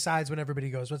who like decides when everybody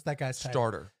goes? What's that guy's title?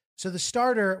 Starter. So the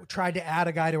starter tried to add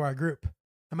a guy to our group.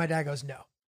 And my dad goes, no.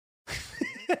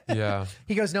 Yeah.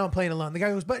 He goes, no, I'm playing alone. The guy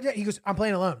goes, but yeah, he goes, I'm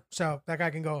playing alone. So that guy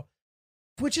can go,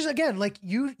 which is, again, like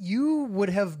you would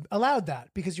have allowed that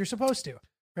because you're supposed to,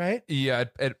 right? Yeah.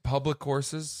 At public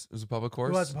courses, it was a public course.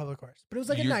 It was a public course, but it was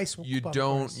like a nice you public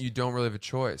don't course. You don't really have a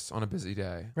choice on a busy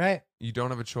day. Right. You don't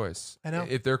have a choice. I know.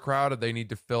 If they're crowded, they need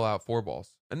to fill out 4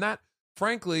 balls. And that,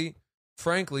 frankly,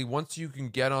 once you can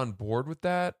get on board with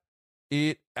that,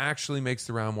 it actually makes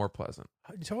the round more pleasant.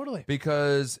 Totally.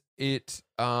 Because it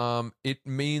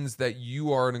means that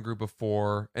you are in a group of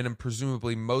 4, and then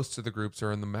presumably most of the groups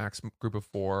are in the max group of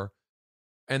 4,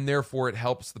 and therefore it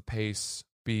helps the pace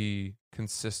be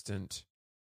consistent.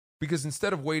 Because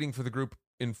instead of waiting for the group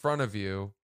in front of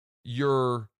you,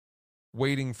 you're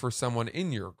waiting for someone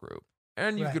in your group.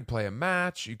 And you could play a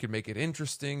match, you could make it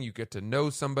interesting, you get to know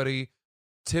somebody.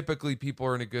 Typically people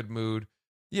are in a good mood.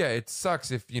 Yeah, it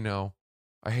sucks if,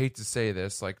 I hate to say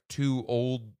this, like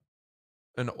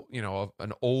an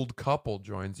old couple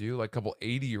joins you, like a couple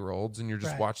 80-year-olds, and you're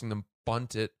just watching them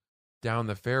bunt it down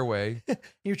the fairway.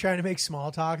 You're trying to make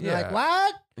small talk. And you're like,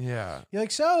 what? Yeah. You're like,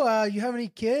 so you have any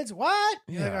kids? What?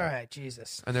 You're like, Yeah. all right,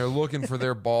 Jesus. And they're looking for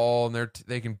their ball, and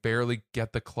they can barely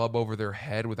get the club over their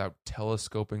head without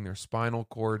telescoping their spinal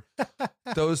cord.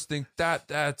 Those things,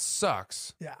 that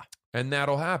sucks. Yeah. And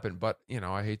that'll happen. But,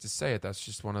 I hate to say it, that's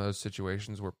just one of those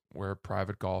situations where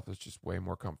private golf is just way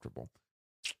more comfortable.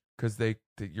 Because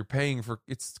you're paying for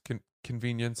its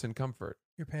convenience and comfort.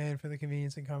 You're paying for the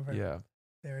convenience and comfort. Yeah.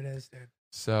 There it is, dude.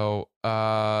 So,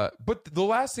 but the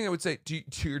last thing I would say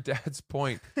to your dad's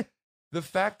point, the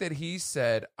fact that he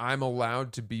said, I'm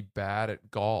allowed to be bad at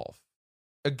golf.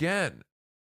 Again,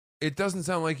 it doesn't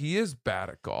sound like he is bad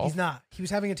at golf. He's not. He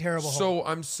was having a terrible hole. So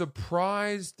I'm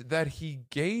surprised that he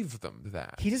gave them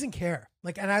that. He doesn't care.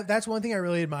 Like, and that's one thing I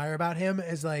really admire about him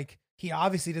is like, he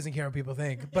obviously doesn't care what people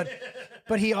think, but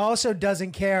he also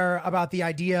doesn't care about the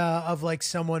idea of like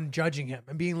someone judging him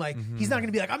and being like, he's not going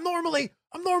to be like, I'm normally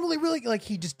really like,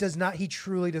 he just does not, he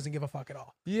truly doesn't give a fuck at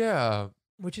all. Yeah.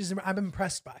 Which is, I'm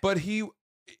impressed by. But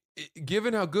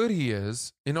given how good he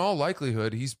is, in all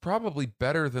likelihood, he's probably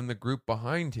better than the group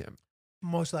behind him.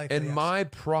 Most likely. And yes. my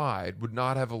pride would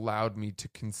not have allowed me to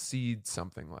concede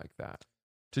something like that.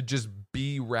 To just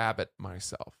be rabbit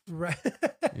myself. Right.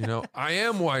 I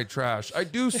am white trash. I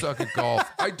do suck at golf.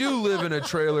 I do live in a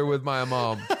trailer with my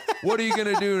mom. What are you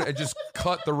going to do? And just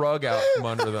cut the rug out from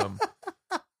under them.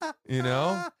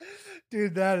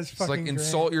 Dude, that is It's fucking like great.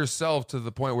 insult yourself to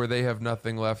the point where they have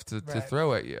nothing left to Right.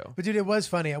 throw at you. But dude, it was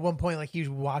funny. At one point, like he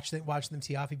would watch them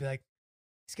tee off. He'd be like,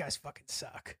 "These guys fucking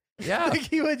suck." Yeah. Like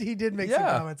he did make some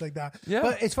Yeah. comments like that. Yeah.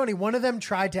 But it's funny. One of them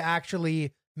tried to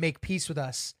actually make peace with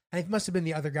us, and it must have been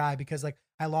the other guy because like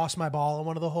I lost my ball in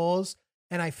one of the holes,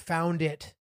 and I found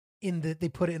it they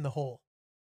put it in the hole.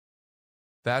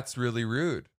 That's really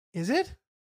rude. Is it?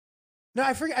 No,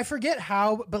 I forget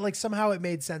how, but like somehow it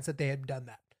made sense that they had done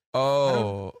that.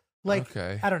 Oh, Like,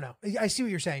 okay. I don't know. I see what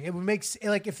you're saying. It would make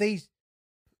like if they,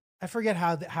 I forget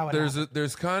how it happened.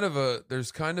 There's kind of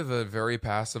a very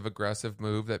passive aggressive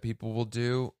move that people will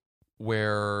do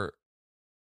where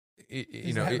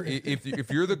Is that really- if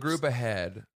you're the group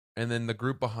ahead and then the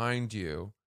group behind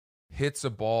you hits a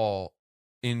ball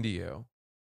into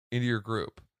your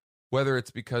group, whether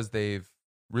it's because they've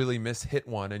really mishit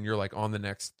one and you're like on the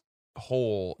next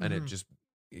hole and Mhm.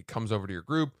 it comes over to your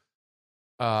group,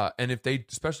 and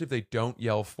especially if they don't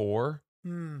yell for,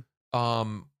 Hmm.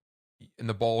 and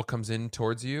the ball comes in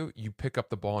towards you, you pick up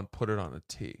the ball and put it on a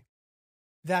tee.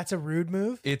 That's a rude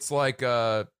move. It's like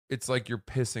you're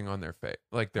pissing on their face,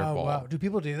 like their Oh ball. wow, do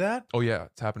people do that? Oh yeah,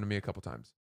 it's happened to me a couple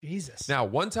times. Jesus. Now,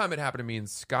 one time it happened to me in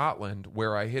Scotland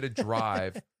where I hit a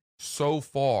drive so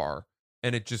far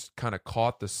and it just kind of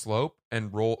caught the slope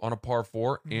and rolled on a par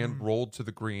 4 and Mm. rolled to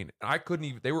the green. And I couldn't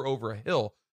even, they were over a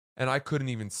hill and I couldn't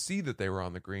even see that they were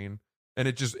on the green. And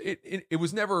it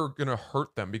was never going to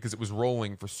hurt them because it was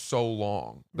rolling for so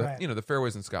long. Right. The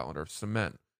fairways in Scotland are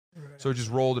cement. Right. So it just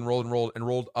rolled and rolled and rolled and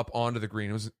rolled up onto the green.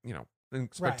 It was, a Right.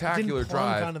 It spectacular didn't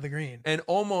plunk drive. onto the green. And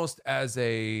almost as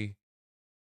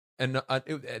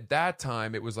at that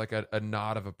time, it was like a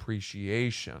nod of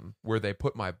appreciation where they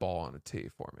put my ball on a tee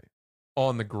for me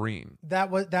on the green. That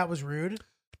was rude.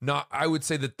 I would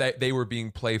say that they were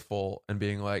being playful and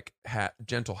being like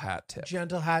gentle hat tip.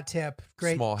 Gentle hat tip,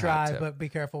 great Small hat drive, tip. but be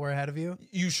careful, we're ahead of you.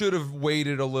 You should have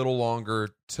waited a little longer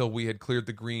till we had cleared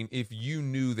the green if you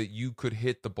knew that you could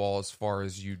hit the ball as far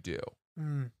as you do.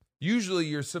 Mm. Usually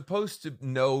you're supposed to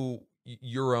know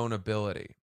your own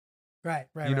ability. Right.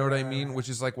 You know what I right, mean? right. Which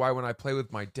is like why when I play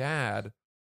with my dad,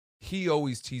 he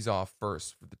always tees off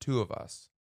first for the two of us.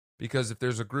 Because if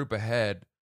there's a group ahead,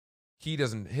 he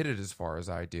doesn't hit it as far as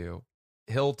I do.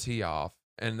 He'll tee off,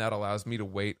 and that allows me to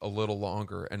wait a little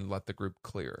longer and let the group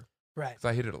clear. Right. Because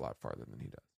I hit it a lot farther than he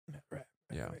does. Right.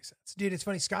 Yeah. That makes sense. Dude, it's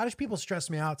funny. Scottish people stress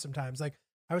me out sometimes. Like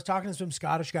I was talking to some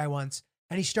Scottish guy once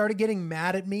and he started getting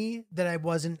mad at me that I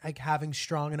wasn't like having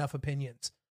strong enough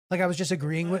opinions. Like I was just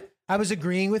agreeing with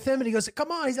him and he goes,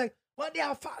 "Come on." He's like, "What do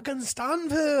you fucking stand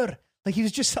for?" Like he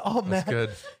was just all That's mad. good.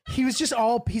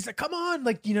 He's like, "Come on."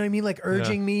 Like, you know what I mean? Like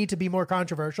urging me to be more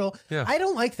controversial. Yeah. I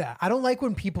don't like that. I don't like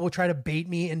when people try to bait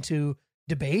me into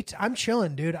debate. I'm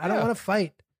chilling, dude. I don't Yeah. want to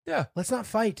fight. Yeah. Let's not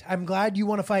fight. I'm glad you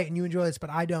want to fight and you enjoy this, but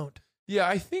I don't. Yeah,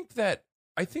 I think that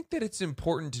it's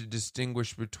important to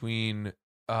distinguish between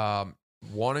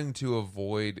wanting to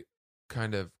avoid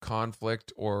kind of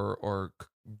conflict or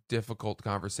difficult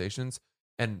conversations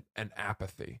and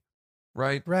apathy,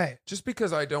 right? Right. Just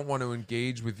because I don't want to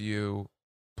engage with you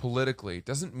politically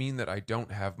doesn't mean that I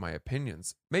don't have my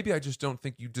opinions. Maybe I just don't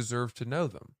think you deserve to know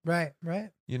them, Right. Right.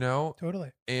 you know?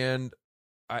 Totally. And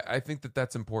I think that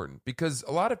that's important because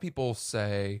a lot of people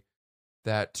say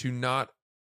that to not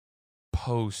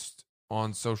post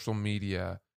on social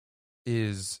media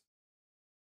is,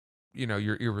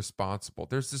 you're irresponsible.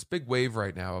 There's this big wave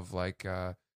right now of like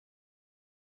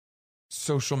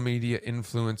social media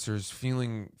influencers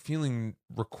feeling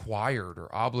required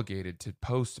or obligated to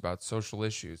post about social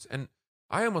issues. And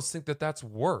I almost think that that's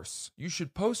worse. You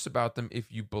should post about them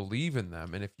if you believe in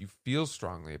them and if you feel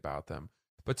strongly about them.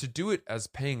 But to do it as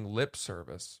paying lip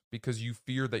service because you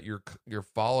fear that your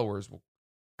followers will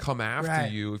come after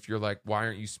Right. you if you're like, why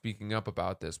aren't you speaking up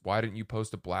about this? Why didn't you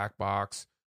post a black box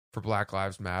for Black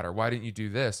Lives Matter? Why didn't you do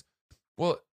this?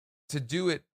 Well, to do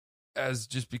it as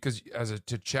just because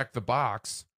to check the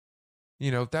box,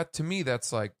 that to me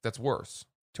that's worse.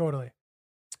 Totally.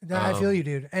 No, I feel you,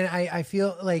 dude. And I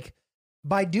feel like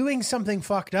by doing something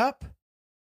fucked up,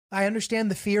 I understand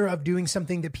the fear of doing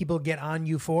something that people get on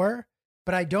you for,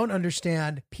 but I don't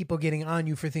understand people getting on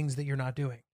you for things that you're not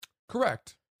doing.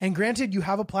 Correct. And granted, you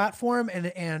have a platform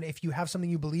and if you have something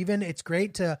you believe in, it's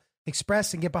great to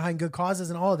express and get behind good causes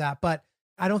and all of that. But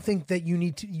I don't think that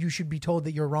you should be told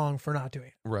that you're wrong for not doing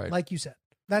it. Right. Like you said.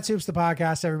 That's Oops the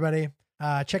Podcast, everybody.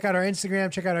 Check out our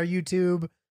Instagram, check out our YouTube.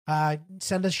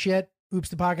 Send us shit,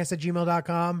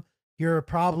 oopsthepodcast@gmail.com. Your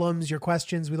problems, your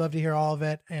questions. We love to hear all of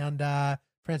it. And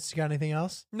Francis, you got anything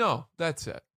else? No, that's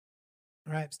it.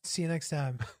 All right. See you next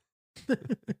time.